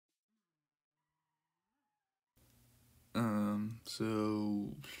So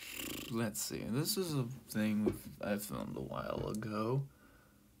let's see. This is a thing I filmed a while ago.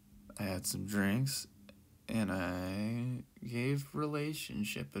 I had some drinks and I gave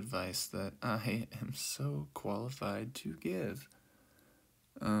relationship advice that I am so qualified to give.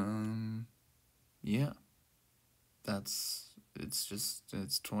 Um, yeah, it's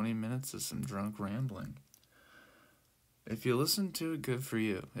 20 minutes of some drunk rambling. If you listen to it, good for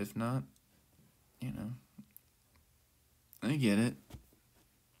you. If not, you know, I get it.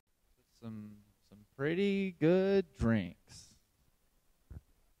 some some pretty good drinks.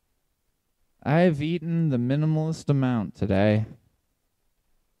 I've eaten the minimalist amount today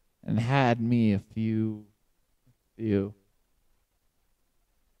and had me a few.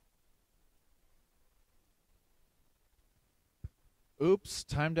 Oops,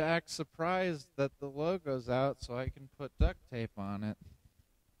 time to act surprised that the logo's out so I can put duct tape on it.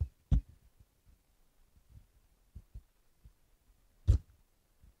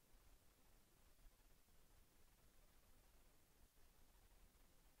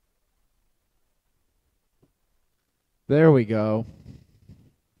 There we go.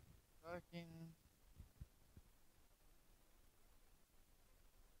 Fucking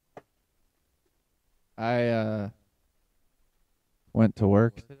I went to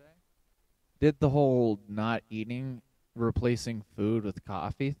work today. Did the whole not eating, replacing food with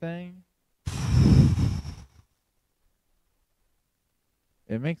coffee thing.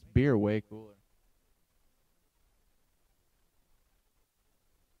 It makes beer way cooler.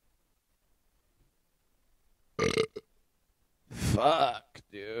 Fuck,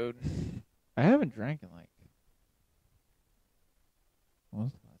 dude. I haven't drank in like. When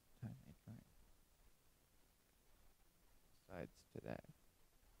was the last time I drank? Besides today.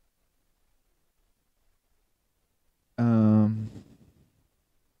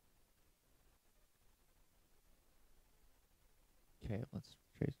 Okay, let's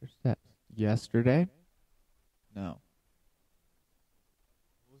trace our steps. Yesterday? No.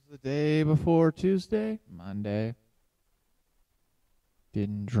 What was the day before Tuesday? Monday.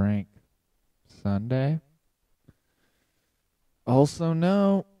 Didn't drink. Sunday? Also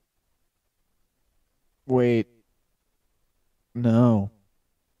no. Wait. No.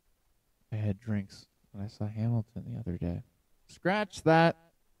 I had drinks when I saw Hamilton the other day. Scratch that.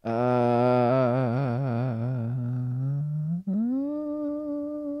 The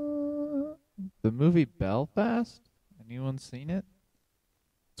movie Belfast? Anyone seen it?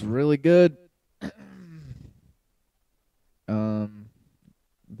 It's really good.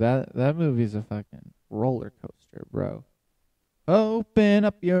 That movie's a fucking roller coaster, bro. Open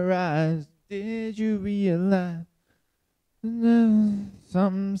up your eyes. Did you realize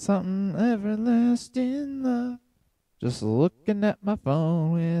something everlasting love? Just looking at my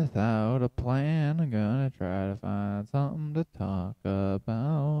phone without a plan. I'm gonna try to find something to talk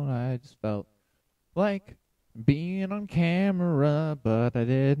about. I just felt like being on camera, but I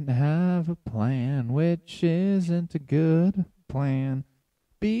didn't have a plan, which isn't a good plan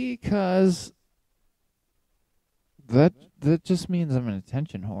because that just means I'm an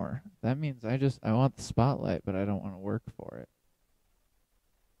attention whore. That means I want the spotlight, but I don't want to work for it.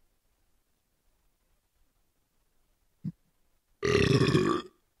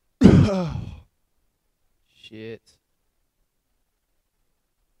 Shit.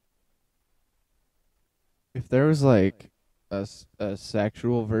 If there was like a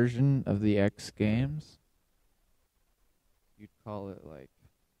sexual version of the X Games, you'd call it like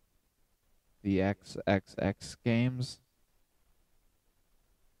the XXX Games.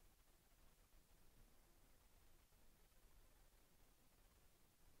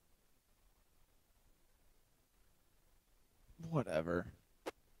 Whatever.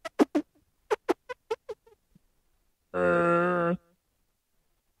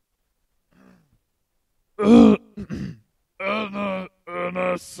 And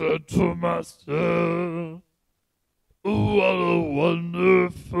I said to myself, what a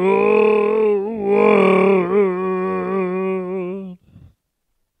wonderful world.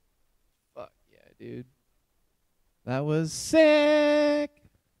 Fuck yeah, dude. That was sick.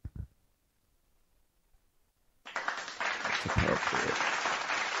 That's appropriate.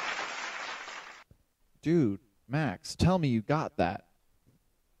 Dude, Max, tell me you got that.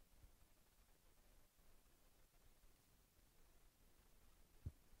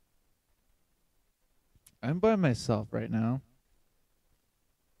 I'm by myself right now.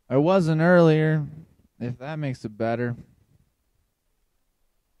 I wasn't earlier, if that makes it better.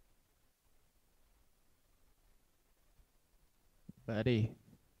 Buddy.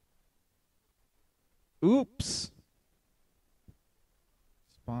 Oops.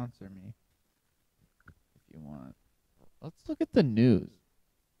 Sponsor me if you want. Let's look at the news.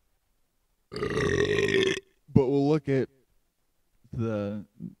 But we'll look at the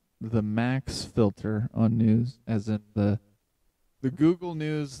max filter on news, as in the Google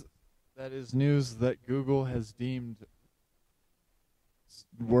news, that is news that Google has deemed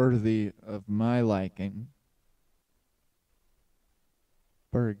worthy of my liking.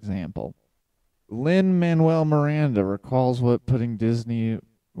 For example, Lin-Manuel Miranda recalls what putting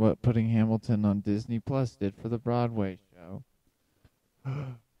Hamilton on Disney Plus did for the Broadway show.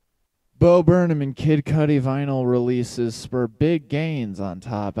 Bo Burnham and Kid Cudi vinyl releases spur big gains on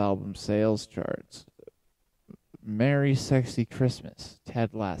top album sales charts. Merry Sexy Christmas,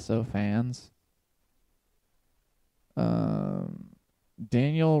 Ted Lasso fans.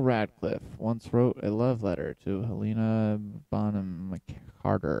 Daniel Radcliffe once wrote a love letter to Helena Bonham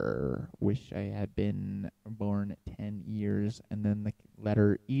Carter. Wish I had been born 10 years, and then the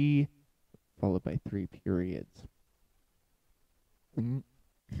letter E, followed by 3 periods.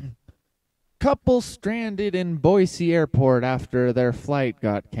 Couple stranded in Boise Airport after their flight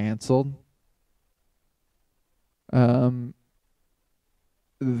got canceled.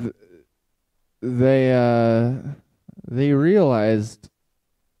 They realized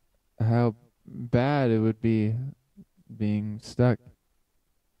how bad it would be being stuck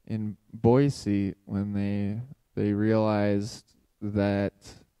in Boise when they realized that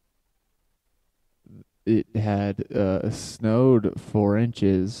it had snowed 4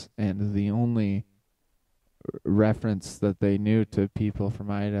 inches, and the only reference that they knew to people from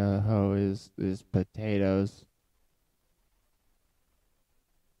Idaho is potatoes.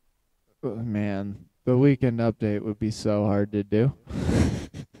 Oh, man, the weekend update would be so hard to do.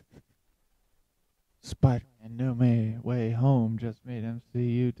 Spider-Man No Way Home just made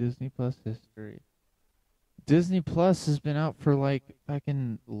MCU Disney Plus history. Disney Plus has been out for like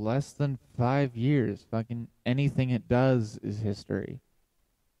fucking less than 5 years. Fucking anything it does is history.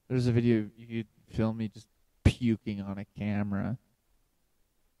 There's a video you could film me just puking on a camera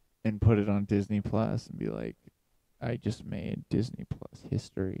and put it on Disney Plus and be like, I just made Disney Plus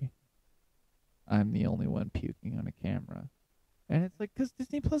history. I'm the only one puking on a camera. And it's like, 'cause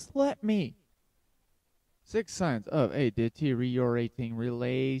Disney Plus let me. 6 signs of a deteriorating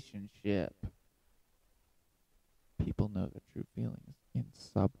relationship. People know their true feelings in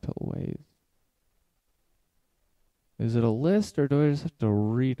subtle ways. Is it a list, or do I just have to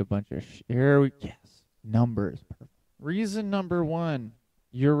read a bunch of yes, numbers. Perfect. Reason number 1,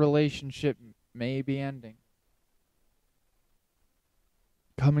 your relationship may be ending.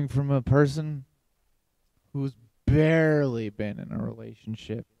 Coming from a person who's barely been in a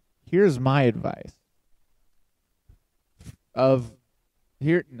relationship, here's my advice.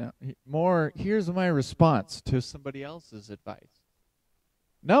 Here's my response to somebody else's advice.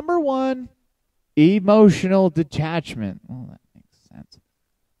 Number 1, emotional detachment. Well, that makes sense.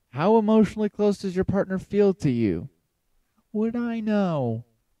 How emotionally close does your partner feel to you? Would I know?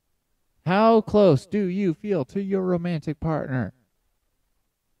 How close do you feel to your romantic partner?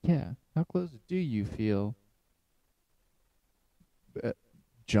 Yeah, how close do you feel?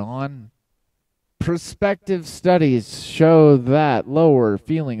 John? Prospective studies show that lower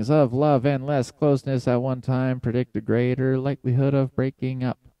feelings of love and less closeness at one time predict a greater likelihood of breaking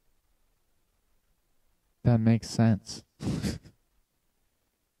up. That makes sense.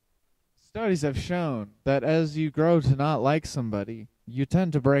 Studies have shown that as you grow to not like somebody, you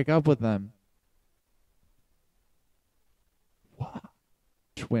tend to break up with them.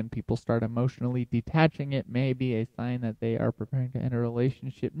 When people start emotionally detaching, it may be a sign that they are preparing to enter a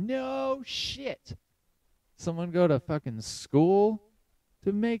relationship. No shit. Someone go to fucking school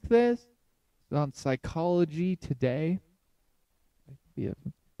to make this? It's on Psychology Today. I'd be a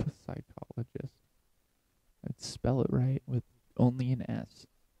psychologist. I'd spell it right with only an S.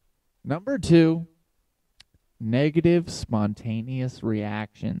 Number 2, negative spontaneous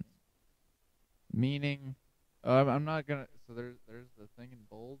reactions. Meaning, I'm not gonna. So there's the thing in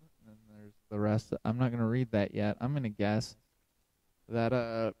bold, and then there's the rest. I'm not gonna read that yet. I'm gonna guess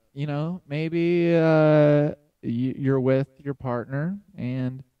that maybe you're with your partner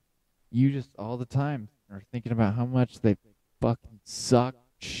and you just all the time are thinking about how much they fucking suck,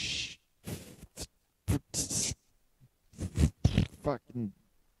 fucking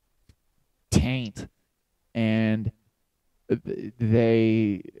taint, and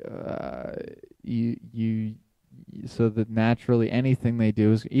they so that naturally anything they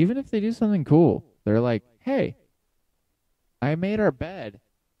do is, even if they do something cool, they're like, hey, I made our bed.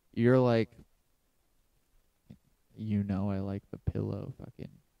 You're like, I like the pillow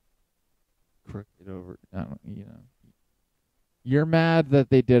fucking crooked over, You're mad that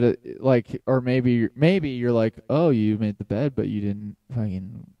they did it, like, or maybe you're like, oh, you made the bed, but you didn't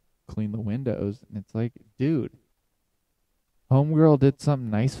fucking clean the windows, and it's like, dude, homegirl did something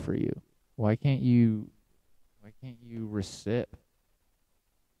nice for you. Why can't you? Why can't you recip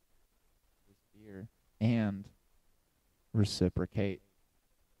this beer and reciprocate?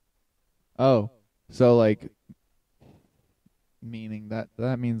 Oh, so like, meaning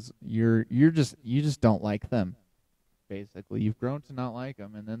that means you just don't like them. Basically, you've grown to not like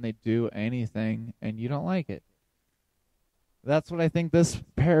them, and then they do anything, and you don't like it. That's what I think this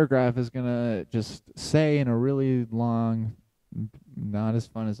paragraph is gonna just say in a really long, not as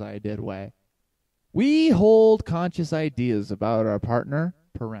fun as I did way. We hold conscious ideas about our partner,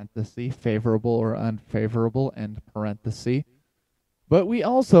 parenthesis, favorable or unfavorable, end parenthesis. But we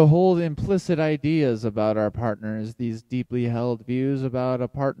also hold implicit ideas about our partners. These deeply held views about a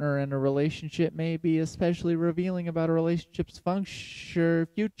partner and a relationship may be especially revealing about a relationship's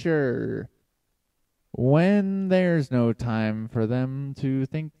future. When there's no time for them to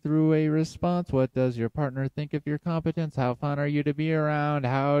think through a response, what does your partner think of your competence? How fun are you to be around?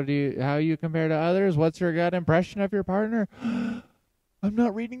 How you compare to others? What's your gut impression of your partner? I'm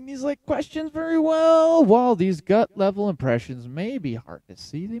not reading these like questions very well. While these gut level impressions may be hard to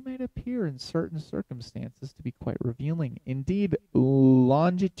see, they might appear in certain circumstances to be quite revealing. Indeed,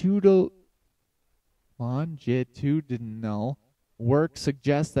 longitudinal work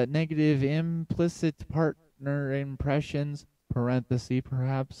suggests that negative implicit partner impressions, parenthesis,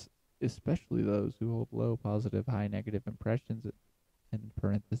 perhaps especially those who hold low positive, high negative impressions, in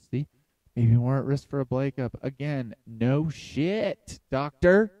parenthesis, may be more at risk for a breakup. Again, no shit,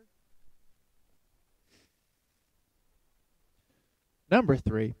 doctor. Number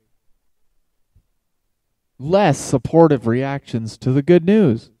 3. Less supportive reactions to the good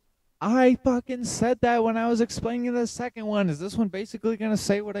news. I fucking said that when I was explaining the second one. Is this one basically going to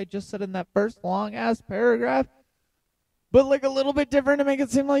say what I just said in that first long-ass paragraph? But like a little bit different to make it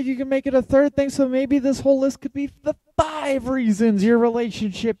seem like you can make it a third thing. So maybe this whole list could be the 5 reasons your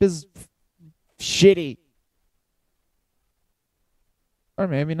relationship is shitty. Or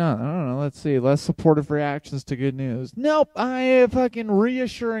maybe not. I don't know. Let's see. Less supportive reactions to good news. Nope. I am fucking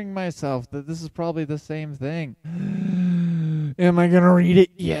reassuring myself that this is probably the same thing. Am I going to read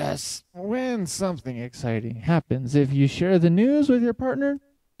it? Yes. When something exciting happens, if you share the news with your partner,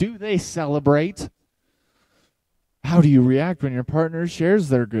 do they celebrate? How do you react when your partner shares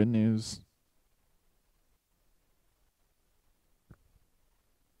their good news?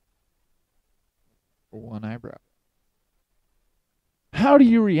 One eyebrow. How do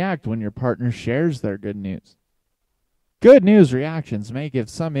you react when your partner shares their good news? Good news reactions may give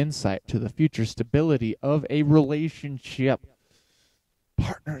some insight to the future stability of a relationship.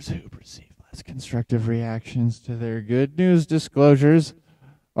 Partners who receive less constructive reactions to their good news disclosures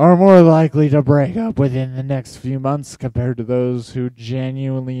are more likely to break up within the next few months compared to those who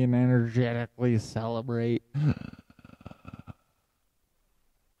genuinely and energetically celebrate.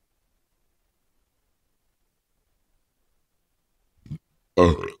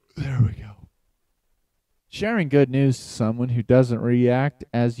 There we go. Sharing good news to someone who doesn't react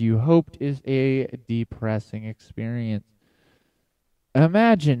as you hoped is a depressing experience.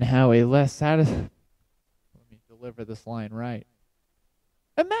 Imagine how a less satisfying... Let me deliver this line right.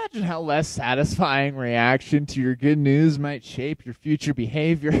 Imagine how less satisfying reaction to your good news might shape your future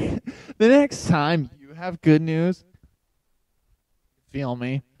behavior. The next time you have good news, feel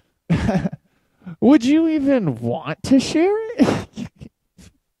me, would you even want to share it?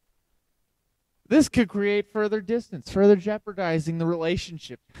 This could create further distance, further jeopardizing the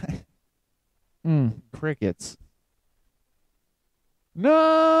relationship. Crickets.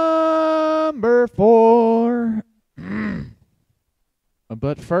 Number 4.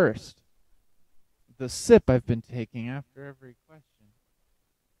 But first, the sip I've been taking after every question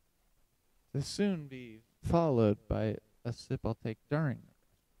will soon be followed by a sip I'll take during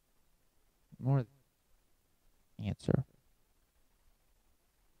more answer.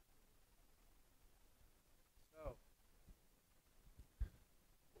 So,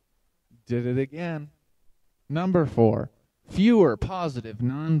 did it again. Number 4, fewer positive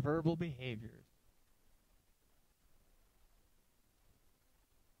nonverbal behaviors.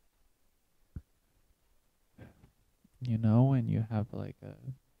 You know, when you have like a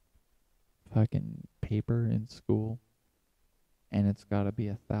fucking paper in school and it's got to be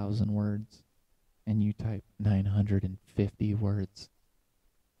 1,000 words and you type 950 words.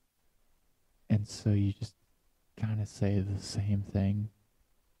 And so you just kind of say the same thing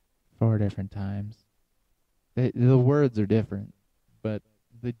 4 different times. The words are different, but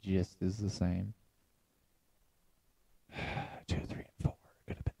the gist is the same. Too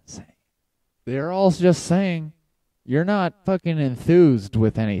They're all just saying you're not fucking enthused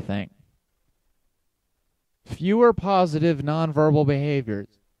with anything. Fewer positive nonverbal behaviors.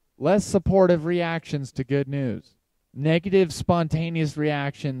 Less supportive reactions to good news. Negative spontaneous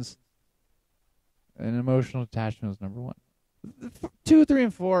reactions. And emotional attachment is number 1. 2, 3,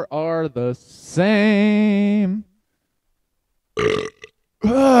 and 4 are the same.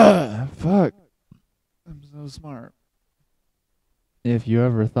 Fuck. I'm so smart. If you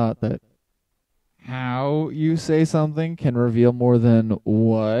ever thought that how you say something can reveal more than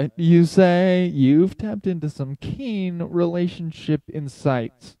what you say, you've tapped into some keen relationship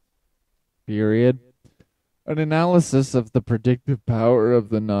insights. Period. An analysis of the predictive power of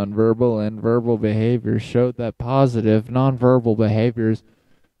the nonverbal and verbal behaviors showed that positive nonverbal behaviors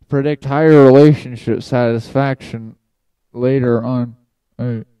predict higher relationship satisfaction later on.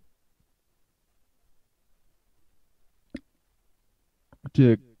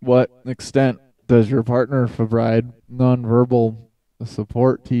 To what extent does your partner provide nonverbal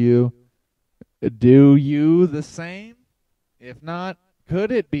support to you? Do you the same? If not,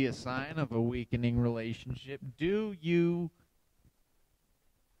 could it be a sign of a weakening relationship? Do you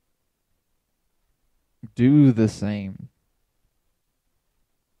do the same?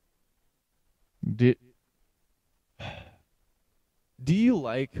 Do you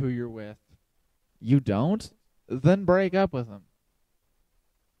like who you're with? You don't? Then break up with them.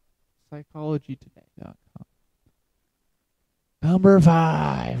 PsychologyToday.com. Number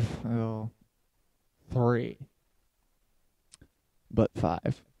 5. Oh, 3. But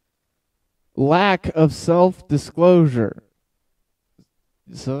 5. Lack of self-disclosure.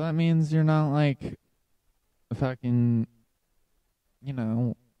 So that means you're not like fucking,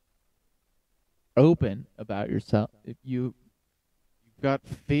 open about yourself. If you've got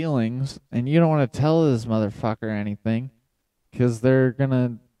feelings and you don't want to tell this motherfucker anything because they're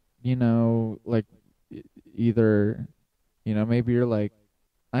gonna, like either, maybe you're like,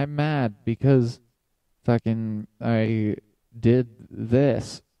 I'm mad because fucking I did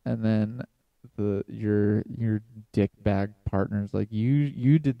this, and then your dickbag partner's like,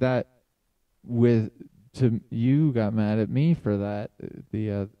 you did that you got mad at me for that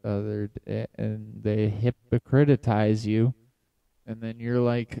the other day, and they hypocritize you, and then you're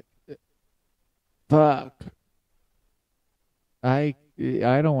like, fuck, I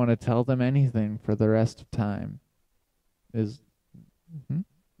don't want to tell them anything for the rest of time.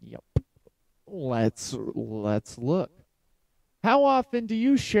 Yep. Let's look. How often do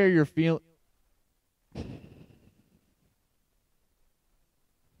you share your feelings?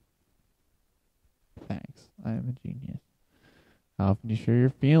 Thanks. I am a genius. How often do you share your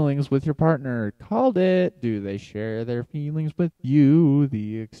feelings with your partner? Called it. Do they share their feelings with you?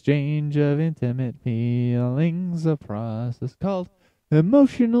 The exchange of intimate feelings, a process called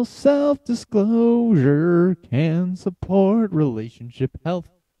emotional self-disclosure, can support relationship health.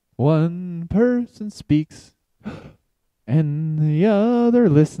 One person speaks and the other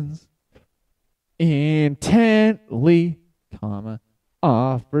listens intently,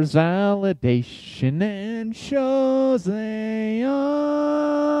 offers validation and shows they are.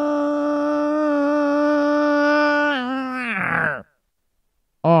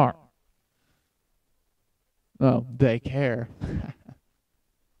 Oh, they care. I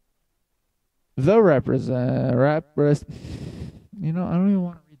don't even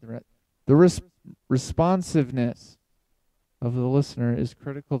want to read the rest. The responsiveness of the listener is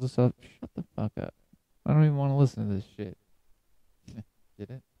critical to self. Shut the fuck up. I don't even want to listen to this shit. Did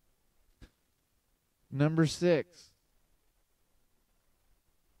it? Number 6.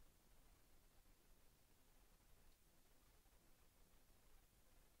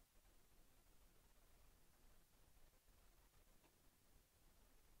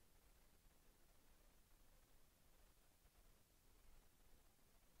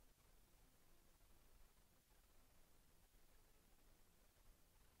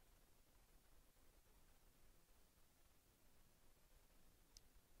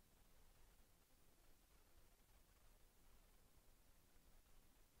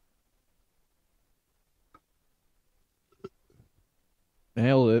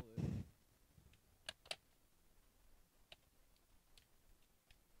 Nailed it.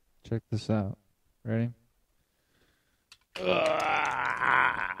 Check this out. Ready?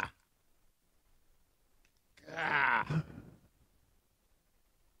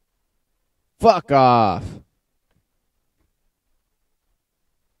 Fuck off.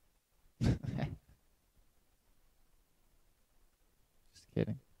 Just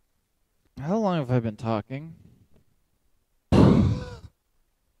kidding. How long have I been talking?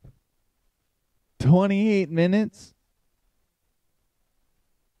 28 minutes?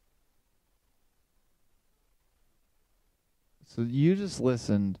 So you just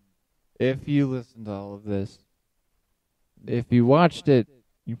listened. If you listened to all of this, if you watched it,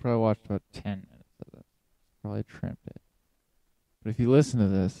 you probably watched about 10 minutes of this. Probably trimmed it. But if you listen to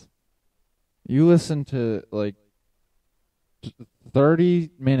this, you listen to like 30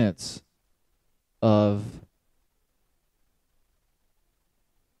 minutes of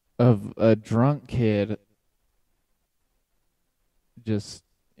a drunk kid just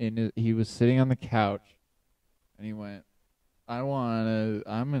he was sitting on the couch and he went, I'm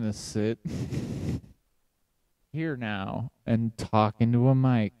gonna sit here now and talk into a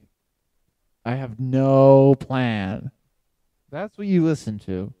mic. I have no plan. That's what you listen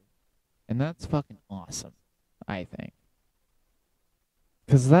to. And that's fucking awesome, I think.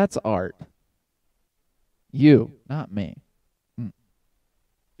 Because that's art. You, not me.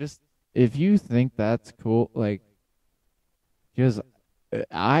 Just, if you think that's cool, like, because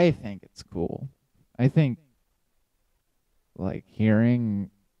I think it's cool. I think, like, hearing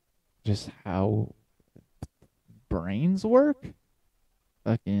just how brains work,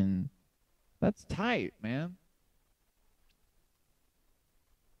 fucking, that's tight, man.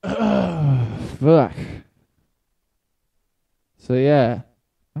 Fuck. So, yeah,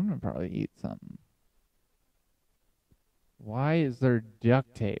 I'm gonna probably eat something. Why is there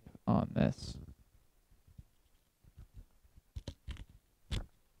duct tape on this?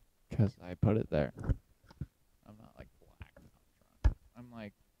 Because I put it there. I'm not like black.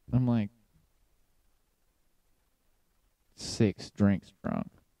 I'm like 6 drinks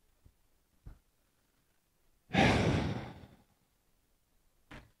drunk.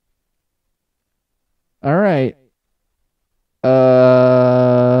 All right.